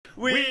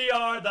We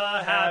are the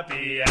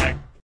Happy Act.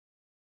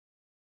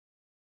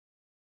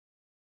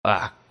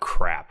 Ah,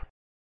 crap.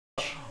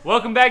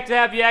 Welcome back to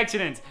Happy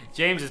Accidents.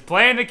 James is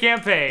playing the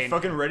campaign.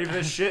 Fucking ready for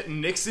this shit?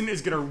 Nixon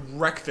is gonna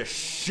wreck the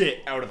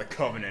shit out of the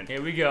Covenant.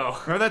 Here we go.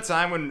 Remember that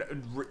time when...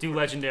 Do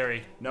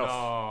legendary. No.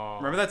 Oh.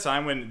 Remember that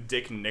time when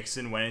Dick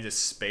Nixon went into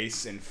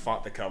space and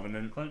fought the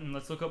Covenant? Clinton,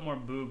 let's look up more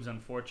boobs on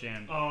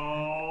 4chan.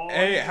 Oh.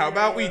 Hey, how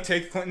about we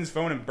take Clinton's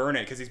phone and burn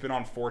it because he's been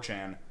on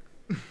 4chan?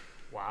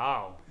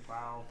 Wow.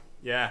 Wow.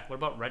 Yeah. What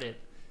about Reddit?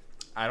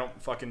 I don't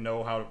fucking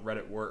know how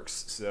Reddit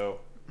works,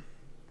 so...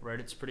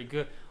 Reddit's pretty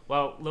good.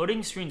 Wow,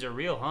 loading screens are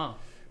real, huh?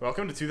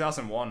 Welcome to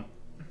 2001.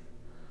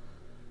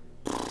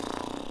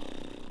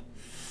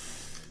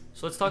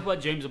 So let's talk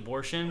about James'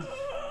 abortion. Let's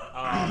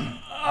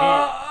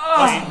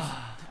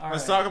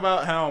talk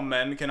about how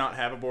men cannot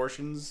have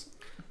abortions.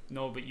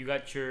 No, but you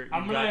got your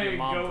I'm got gonna your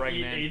mom go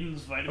pregnant. eat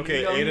Aiden's vitamin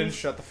Okay, gummies. Aiden,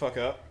 shut the fuck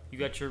up. You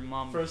got your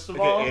mom. First of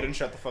Okay, all, Aiden,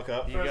 shut the fuck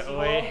up. you first got, of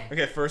wait. all,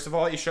 Okay, first of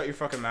all, you shut your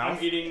fucking mouth.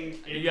 I'm eating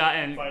You got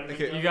and vitamin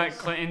okay, you got gummies.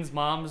 Clinton's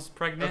mom's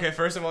pregnant. Okay,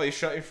 first of all, you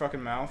shut your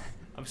fucking mouth.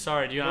 I'm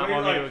sorry. Do you You not know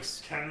want what, me to? like,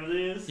 10 of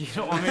these? You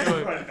don't want me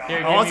to? Right now.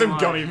 Here, I want give me some one.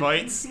 gummy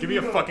bites. Give me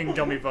a fucking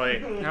gummy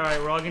bite. All right,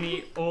 we're all gonna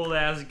eat old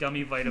ass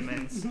gummy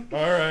vitamins.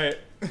 Alright.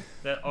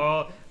 They're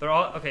all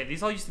okay.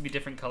 These all used to be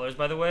different colors,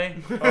 by the way.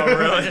 Oh,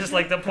 really? Just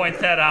like to point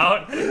that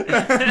out.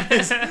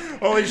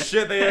 Holy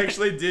shit, they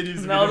actually did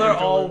use Now they're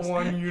all colors.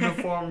 one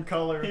uniform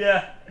color.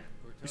 Yeah.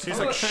 It tastes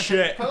like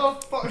shit. How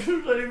the fuck does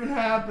that even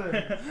happen?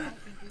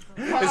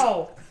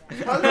 How?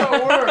 How does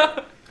that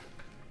work?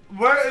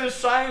 Where is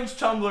Science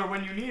Tumblr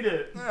when you need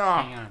it? Hang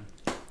Ah, on.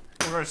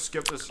 we're gonna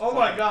skip this. Oh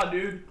my god,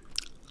 dude.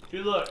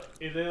 Dude, look.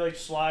 If they like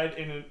slide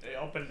in and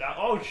up and down.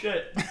 Oh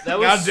shit. That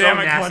was God so damn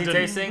it, nasty Clinton.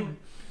 tasting.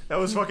 That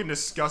was fucking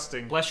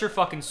disgusting. Bless your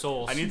fucking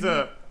souls. I need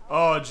to.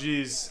 Oh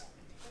jeez.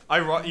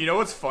 You know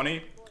what's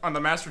funny? On the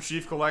Master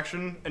Chief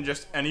Collection and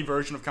just any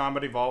version of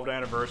Combat Evolved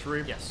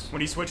Anniversary. Yes.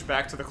 When you switch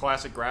back to the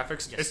classic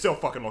graphics, it still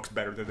fucking looks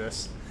better than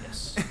this.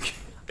 Yes.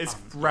 It's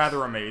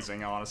rather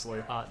amazing,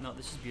 honestly. No,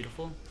 this is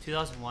beautiful.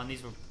 2001.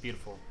 These were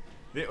beautiful.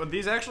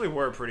 These actually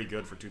were pretty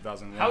good for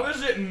 2001. How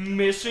is it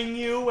missing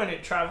you when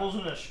it travels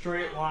in a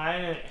straight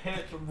line and it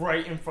hits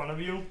right in front of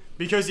you?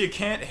 Because you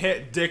can't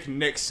hit Dick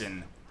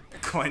Nixon,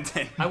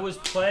 Clinton. I was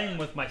playing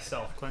with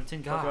myself,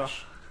 Clinton. Fuck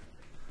Gosh.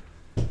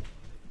 off.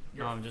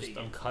 No,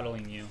 I'm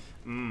cuddling you.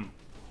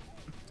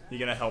 You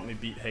gonna help me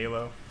beat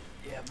Halo?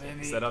 Yeah,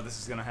 baby. Is that how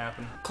this is gonna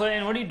happen?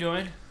 Clinton, what are you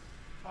doing?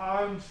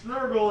 I'm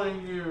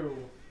snuggling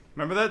you.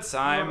 Remember that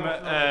time No,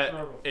 at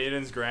no.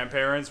 Aiden's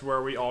grandparents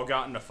where we all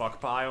got in a fuck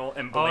pile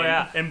and Blaine,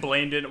 yeah. and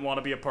Blaine didn't want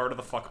to be a part of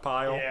the fuck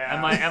pile? Yeah.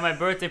 At my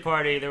birthday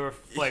party, there were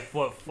like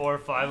what 4 or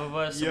 5 of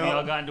us, and we Yup.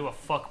 all got into a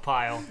fuck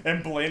pile.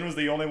 And Blaine was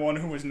the only one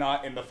who was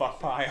not in the fuck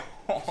pile.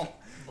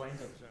 Blaine's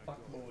a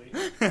fuck boy.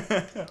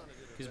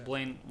 Because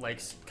Blaine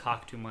likes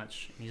cock too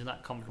much. He's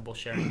not comfortable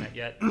sharing that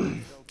yet.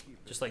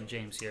 Just like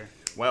James here.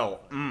 Well,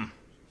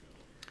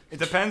 it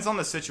depends on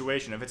the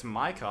situation. If it's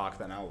my cock,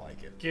 then I'll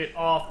like it. Get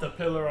off the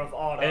pillar of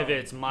auto. If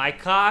it's my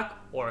cock,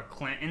 or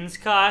Clinton's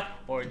cock,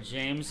 or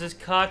James's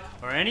cock,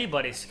 or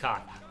anybody's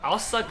cock, I'll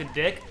suck a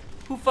dick.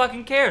 Who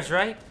fucking cares,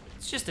 right?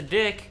 It's just a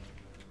dick.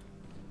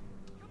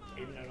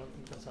 Aiden, I don't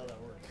think that's how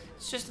that works.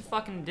 It's just a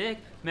fucking dick.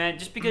 Man,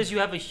 just because you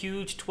have a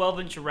huge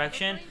 12-inch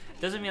erection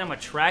doesn't mean I'm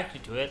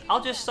attracted to it.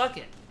 I'll just suck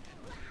it.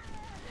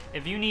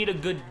 If you need a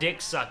good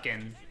dick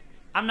sucking,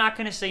 I'm not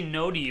gonna say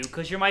no to you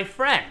because you're my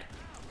friend.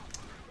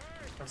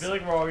 I feel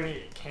like we're all gonna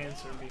get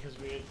cancer because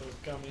we ate those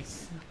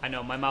gummies. I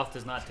know, my mouth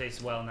does not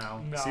taste well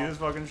now. No. See this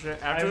fucking shit?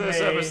 I may-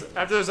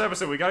 After this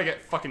episode, we gotta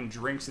get fucking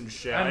drinks and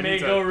shit. I may need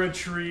to go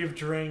retrieve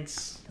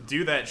drinks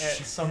do that at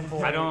shit. some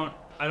point. I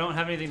don't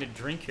have anything to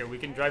drink here. We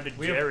can drive to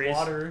We Jerry's.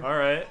 have water. All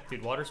right.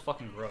 Dude, water's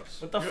fucking gross.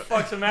 What the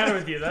fuck's the matter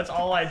with you? That's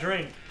all I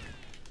drink.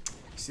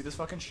 See this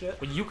fucking shit?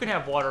 But you can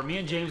have water. Me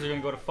and James are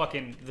gonna go to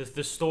fucking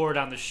the store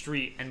down the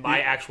street and buy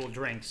Yeah. actual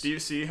drinks. Do you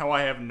see how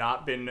I have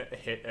not been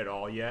hit at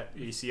all yet?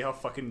 Do you see how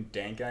fucking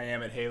dank I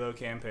am at Halo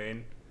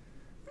campaign?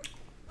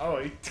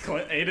 Oh,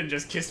 Aiden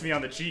just kissed me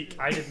on the cheek.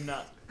 I did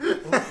not.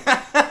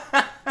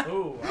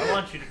 Ooh, I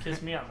want you to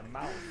kiss me on the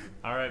mouth.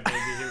 All right, baby,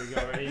 here we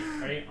go. Ready?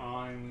 Ready?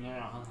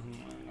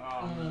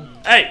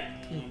 Hey!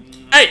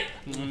 Hey!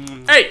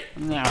 Hey!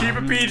 Keep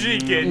it PG,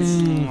 kids.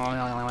 Keep it PG. All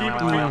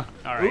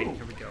right,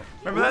 here we go.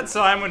 Remember that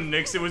time when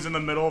Nixon was in the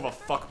middle of a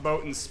fuck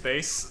boat in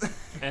space?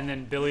 And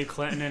then Billy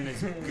Clinton and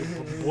his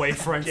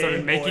boyfriend Gay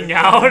started making boyfriend.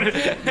 out.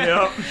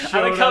 Yep.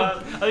 I like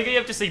how you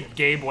have to say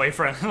gay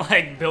boyfriend.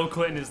 Like Bill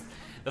Clinton is.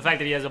 The fact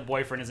that he has a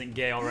boyfriend isn't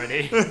gay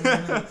already.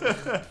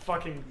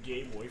 Fucking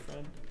gay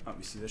boyfriend. Let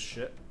me see this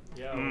shit.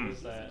 Yeah, what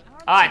is that?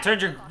 Ah, it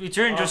turned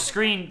your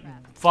screen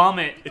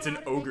vomit. It's an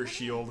ogre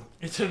shield.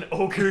 It's an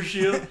ogre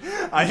shield.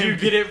 Did you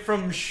get it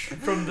from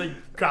the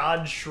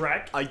god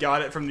Shrek? I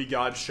got it from the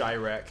god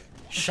Shirek.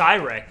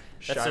 Shirek.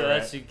 That's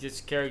Shirek.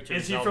 his character.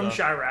 Is he Zelda. from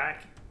Chirac?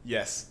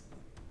 Yes.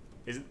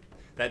 Isn't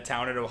that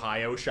town in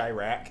Ohio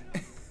Chirac?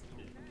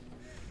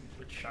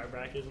 But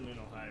Chirac isn't in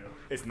Ohio.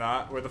 It's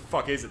not? Where the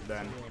fuck is it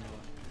then?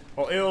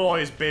 Well,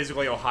 Illinois is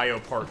basically Ohio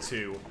Part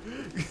 2.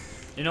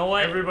 You know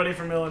what? Everybody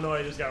from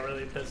Illinois just got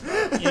really pissed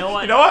off. You know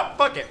what? You know what?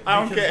 Fuck it. I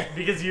don't care.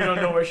 Because you don't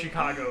know where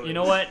Chicago is. You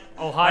know what?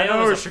 I Ohio know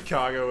where is a,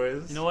 Chicago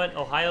is. You know what?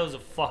 Ohio's a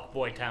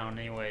fuckboy town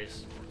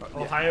anyways.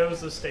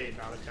 Ohio's a state,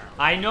 not a town.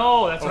 I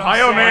know, that's what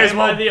Ohio I'm may saying. as Am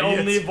well I the be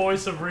only it.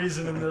 voice of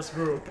reason in this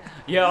group?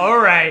 Yeah,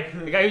 alright.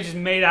 The guy who just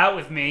made out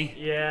with me.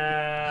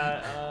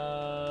 Yeah,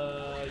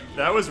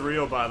 That was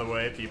real, by the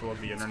way, people of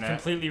the internet.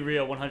 Completely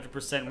real,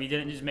 100%. We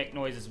didn't just make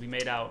noises, we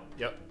made out.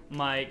 Yep.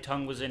 My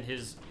tongue was in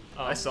his...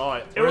 I saw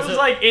it. it was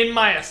like in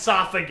my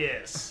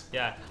esophagus.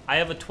 Yeah, I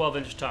have a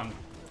 12-inch tongue.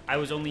 I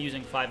was only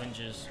using 5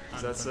 inches. on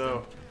Is that Clinton.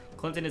 so?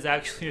 Clinton is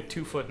actually a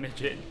 2-foot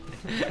midget.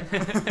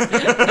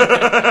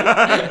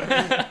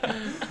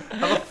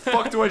 How the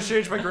fuck do I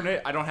change my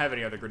grenade? I don't have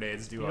any other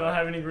grenades, do You I? don't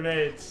have any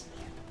grenades.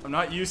 I'm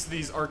not used to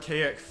these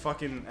archaic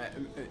fucking...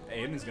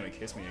 Aiden's gonna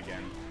kiss me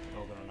again.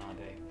 No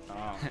grenade.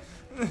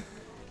 Oh.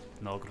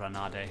 No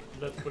grenade.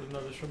 Let's put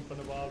another shrimp on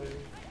the Barbie.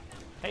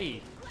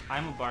 Hey,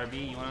 I'm a Barbie.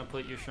 You want to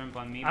put your shrimp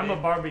on me, I'm a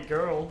babe? Barbie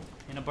girl.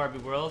 In a Barbie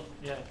world,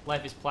 Yeah,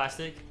 life is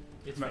plastic.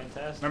 it's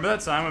fantastic. Remember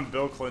that time when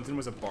Bill Clinton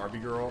was a Barbie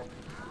girl?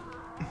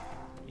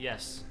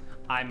 Yes,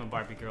 I'm a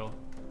Barbie girl.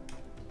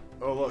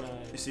 Oh look,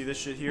 Nice. you see this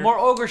shit here? More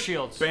ogre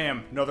shields.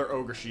 Bam, another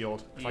ogre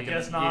shield. You,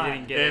 guess you not.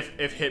 didn't get it.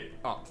 If hit...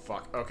 Oh,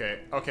 fuck. Okay,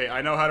 okay,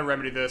 I know how to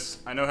remedy this.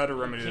 I know how to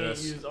remedy Can't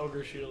this. use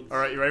ogre shields.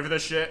 Alright, you ready for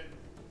this shit?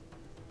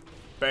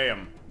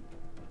 Bam.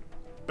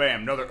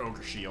 Bam, another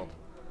ogre shield.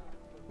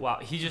 Wow,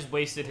 he just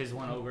wasted his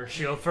one ogre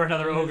shield for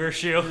another ogre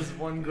shield. This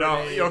one No,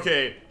 grenade.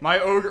 okay. My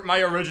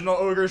original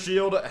ogre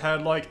shield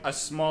had like a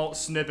small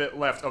snippet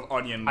left of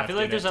onion. I Left feel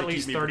like in there's it at to keep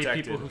least me 30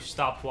 protected. people who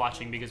stopped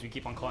watching because we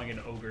keep on calling it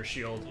an ogre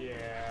shield.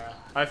 Yeah.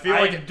 I feel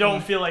I like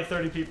don't feel like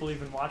 30 people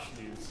even watch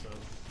these, so.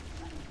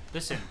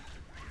 Listen,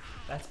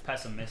 that's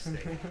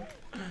pessimistic.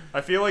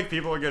 I feel like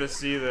people are gonna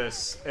see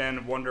this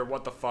and wonder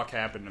what the fuck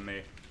happened to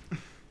me.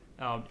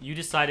 You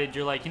decided,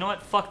 you're like, you know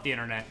what? Fuck the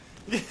internet.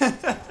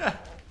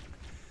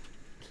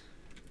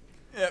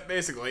 Yeah,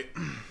 basically.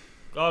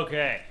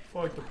 Okay.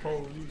 Fuck the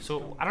police.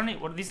 So, I don't know,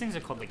 what these things are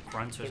called, like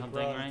grunts or The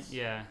something, grunts. right?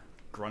 Yeah.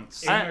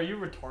 Grunts. Aiden, are you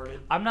retarded?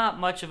 I'm not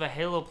much of a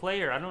Halo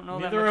player. I don't know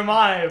Neither that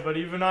much. am I, but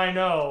even I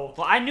know.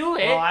 Well, I knew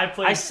it. Well,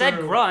 I said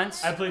through,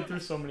 grunts. I played through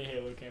so many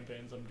Halo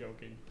campaigns, I'm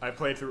joking. I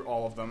played through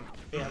all of them.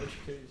 Hey, how did you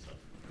kill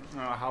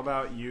yourself? How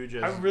about you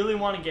just... I really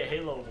want to get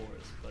Halo Wars,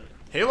 but...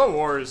 Halo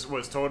Wars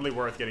was totally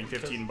worth getting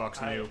 15 Because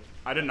bucks new.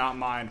 I did not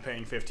mind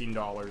paying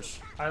 $15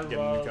 I to get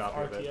a love new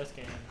copy of it. RTS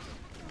games.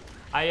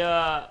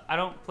 I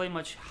don't play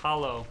much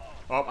Halo.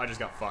 Oh, I just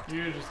got fucked.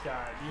 You just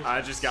got...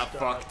 I just got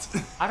stuck.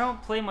 fucked. I don't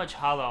play much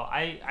Halo.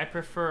 I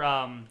prefer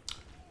I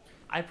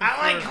prefer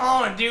I like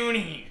Call of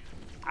Duty!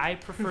 I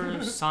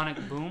prefer Sonic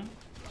Boom,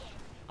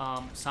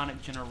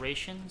 Sonic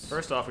Generations.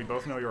 First off, we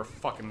both know you're a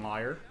fucking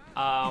liar.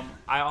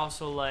 I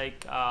also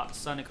like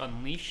Sonic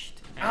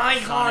Unleashed and I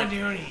like Call of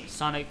Sonic, Duty!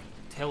 Sonic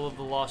Tale of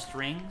the Lost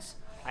Rings.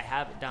 I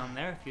have it down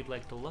there if you'd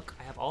like to look.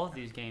 I have all of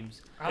these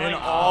games. I In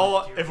like all, Call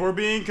of Duty. if we're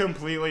being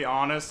completely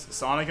honest,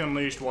 Sonic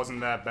Unleashed wasn't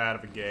that bad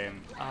of a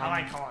game. I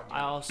like Call of Duty.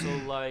 I also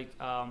like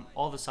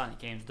all the Sonic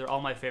games. They're all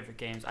my favorite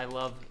games. I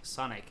love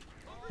Sonic.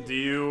 Do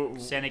you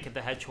Sonic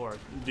the Hedgehog.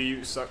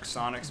 suck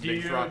Sonic's Do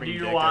big you, throbbing do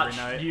you dick watch,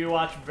 every night? do you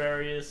watch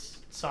various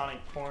Sonic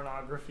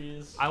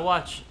pornographies? I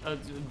watch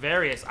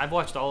various. I've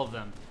watched all of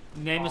them.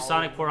 Name All of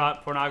Sonic of them?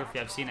 pornography.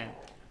 I've seen it.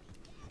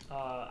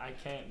 I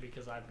can't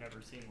because I've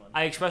never seen one.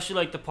 I especially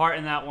like the part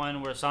in that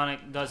one where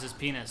Sonic does his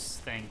penis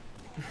thing.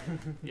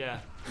 Yeah.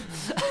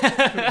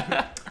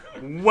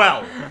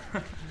 Well,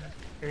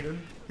 Aiden,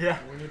 Yeah.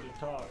 we need to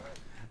talk.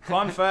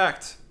 fun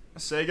fact: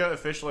 Sega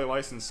officially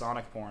licensed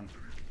Sonic porn.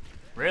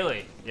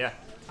 Really? Yeah.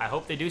 I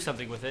hope they do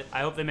something with it. I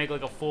hope they make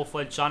like a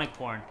full-fledged Sonic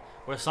porn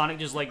where Sonic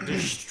just like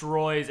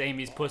destroys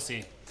Amy's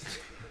pussy.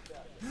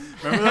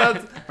 Remember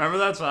that? Remember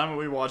that time when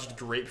we watched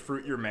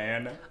Grapefruit Your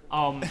Man?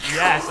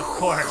 Yes, of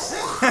course.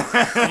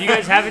 If you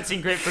guys haven't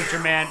seen Grapefruit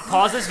Your Man,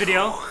 pause this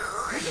video.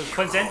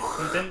 Clinton,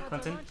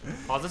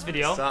 pause this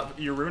video. Stop!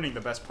 You're ruining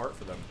the best part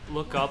for them.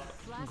 Look up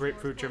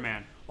Grapefruit Your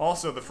Man.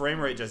 Also, the frame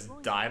rate just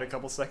died a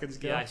couple seconds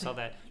ago. Yeah, I saw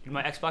that. Dude,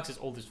 my Xbox is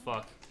old as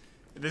fuck.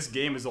 This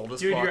game is old as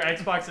Dude, fuck. your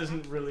Xbox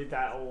isn't really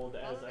that old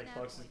as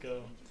Xboxes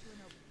go.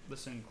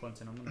 Listen,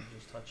 Clinton, I'm gonna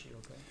just touch you,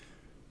 okay?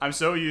 I'm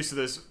so used to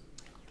this.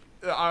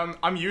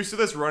 I'm used to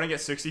this running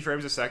at 60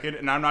 frames a second,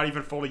 and I'm not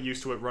even fully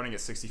used to it running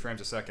at 60 frames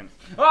a second.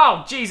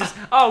 Oh, Jesus!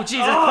 Oh,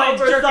 Jesus! Oh,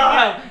 Clinton's upper jerking me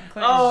thigh! out.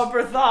 Oh,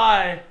 upper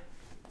thigh!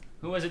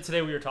 Who was it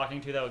today we were talking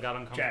to that got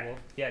uncomfortable?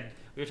 Jack. Yeah,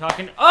 we were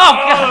talking. Oh,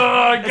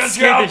 God! I That got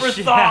scared your the upper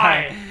shit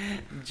thigh! out of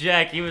me.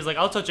 Jack, he was like,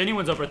 I'll touch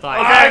anyone's upper thigh.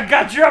 I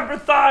got your upper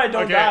thigh!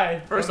 Don't Okay,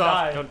 die! first Don't off,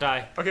 die. Don't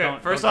die. Okay,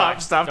 Don't- first don't off, die.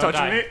 stop Don't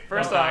touching die. me.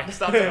 First Don't off, die.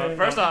 stop. Don't-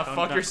 First don't- off, don't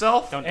fuck die.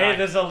 yourself. Don't Hey, die.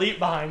 there's Elite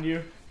behind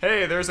you.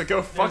 Hey, there's a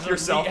go fuck There's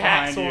yourself Elite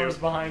behind you. hacksaws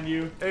behind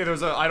you. Hey,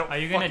 there's a I don't Are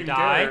you gonna fucking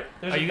die? care.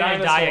 There's Are a you gonna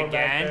die dinosaur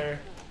back again? there.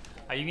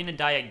 Are you gonna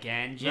die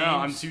again, James? No,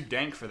 I'm too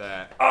dank for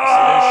that. Oh,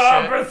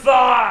 See upper this shit?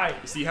 thigh!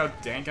 You see how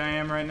dank I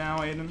am right now,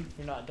 Aiden?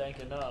 You're not dank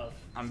enough.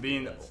 I'm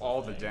being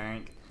all the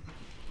dank.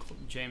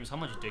 James, how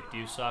much dick do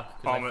you suck? Oh,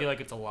 Because I my- feel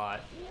like it's a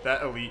lot.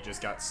 That elite just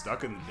got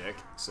stuck in the dick,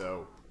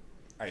 so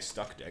I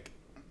stuck dick.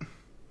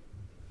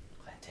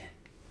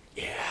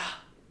 Yeah.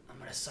 I'm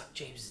gonna suck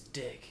James's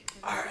dick.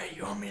 Alright,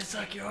 you want me to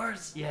suck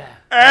yours? Yeah.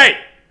 Hey!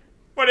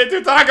 What did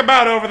you talk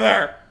about over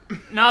there?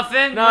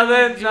 Nothing.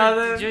 Nothing.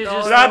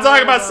 We're not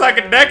talking about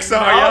sucking dicks,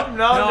 are ya?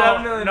 No,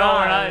 definitely no,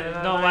 not. we're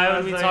not. No, why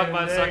would we talk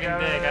about sucking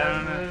dick? I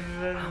don't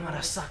know. I'm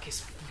gonna suck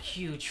his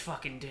huge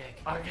fucking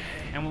dick. Okay.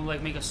 And we'll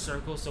like make a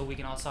circle so we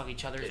can all suck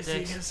each other's Is he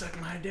dicks. gonna suck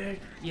my dick?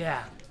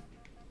 Yeah.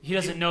 He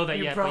doesn't know that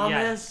you yet,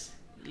 promise?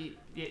 but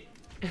yeah.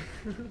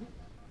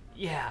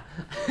 Yeah.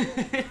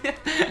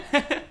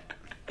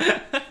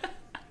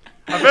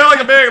 I feel like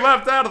I'm being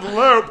left out of the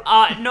loop.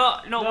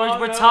 No,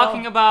 we're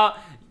talking about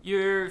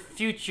your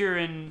future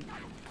in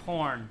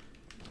porn.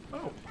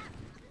 Oh.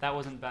 That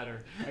wasn't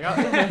better.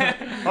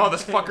 Oh,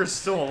 this fucker's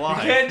still You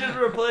alive. can't just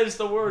replace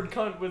the word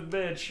cunt with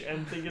bitch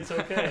and think it's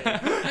okay.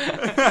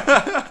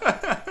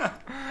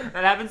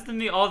 That happens to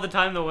me all the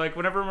time though. Like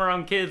whenever I'm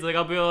around kids, like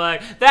I'll be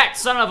like, "That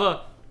son of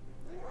a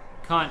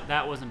cunt."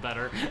 That wasn't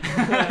better.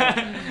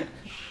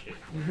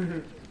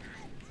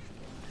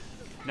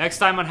 Next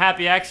time on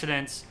Happy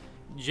Accidents,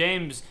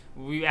 James,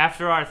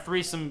 after our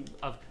threesome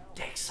of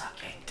dick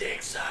sucking,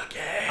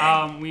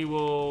 we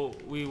will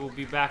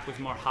be back with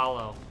more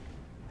Hollow.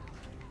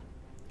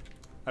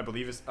 I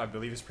believe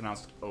it's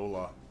pronounced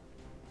Ola.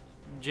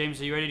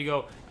 James, are you ready to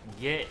go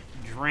get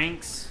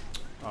drinks?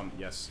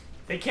 Yes.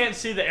 They can't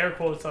see the air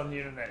quotes on the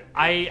internet.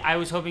 I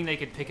was hoping they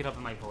could pick it up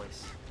in my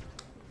voice.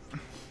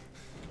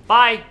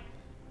 Bye.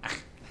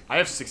 I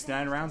have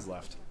 69 rounds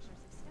left.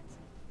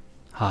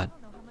 Hot.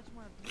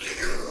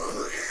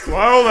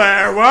 Whoa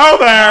there! Whoa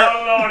there!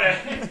 Download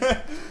it.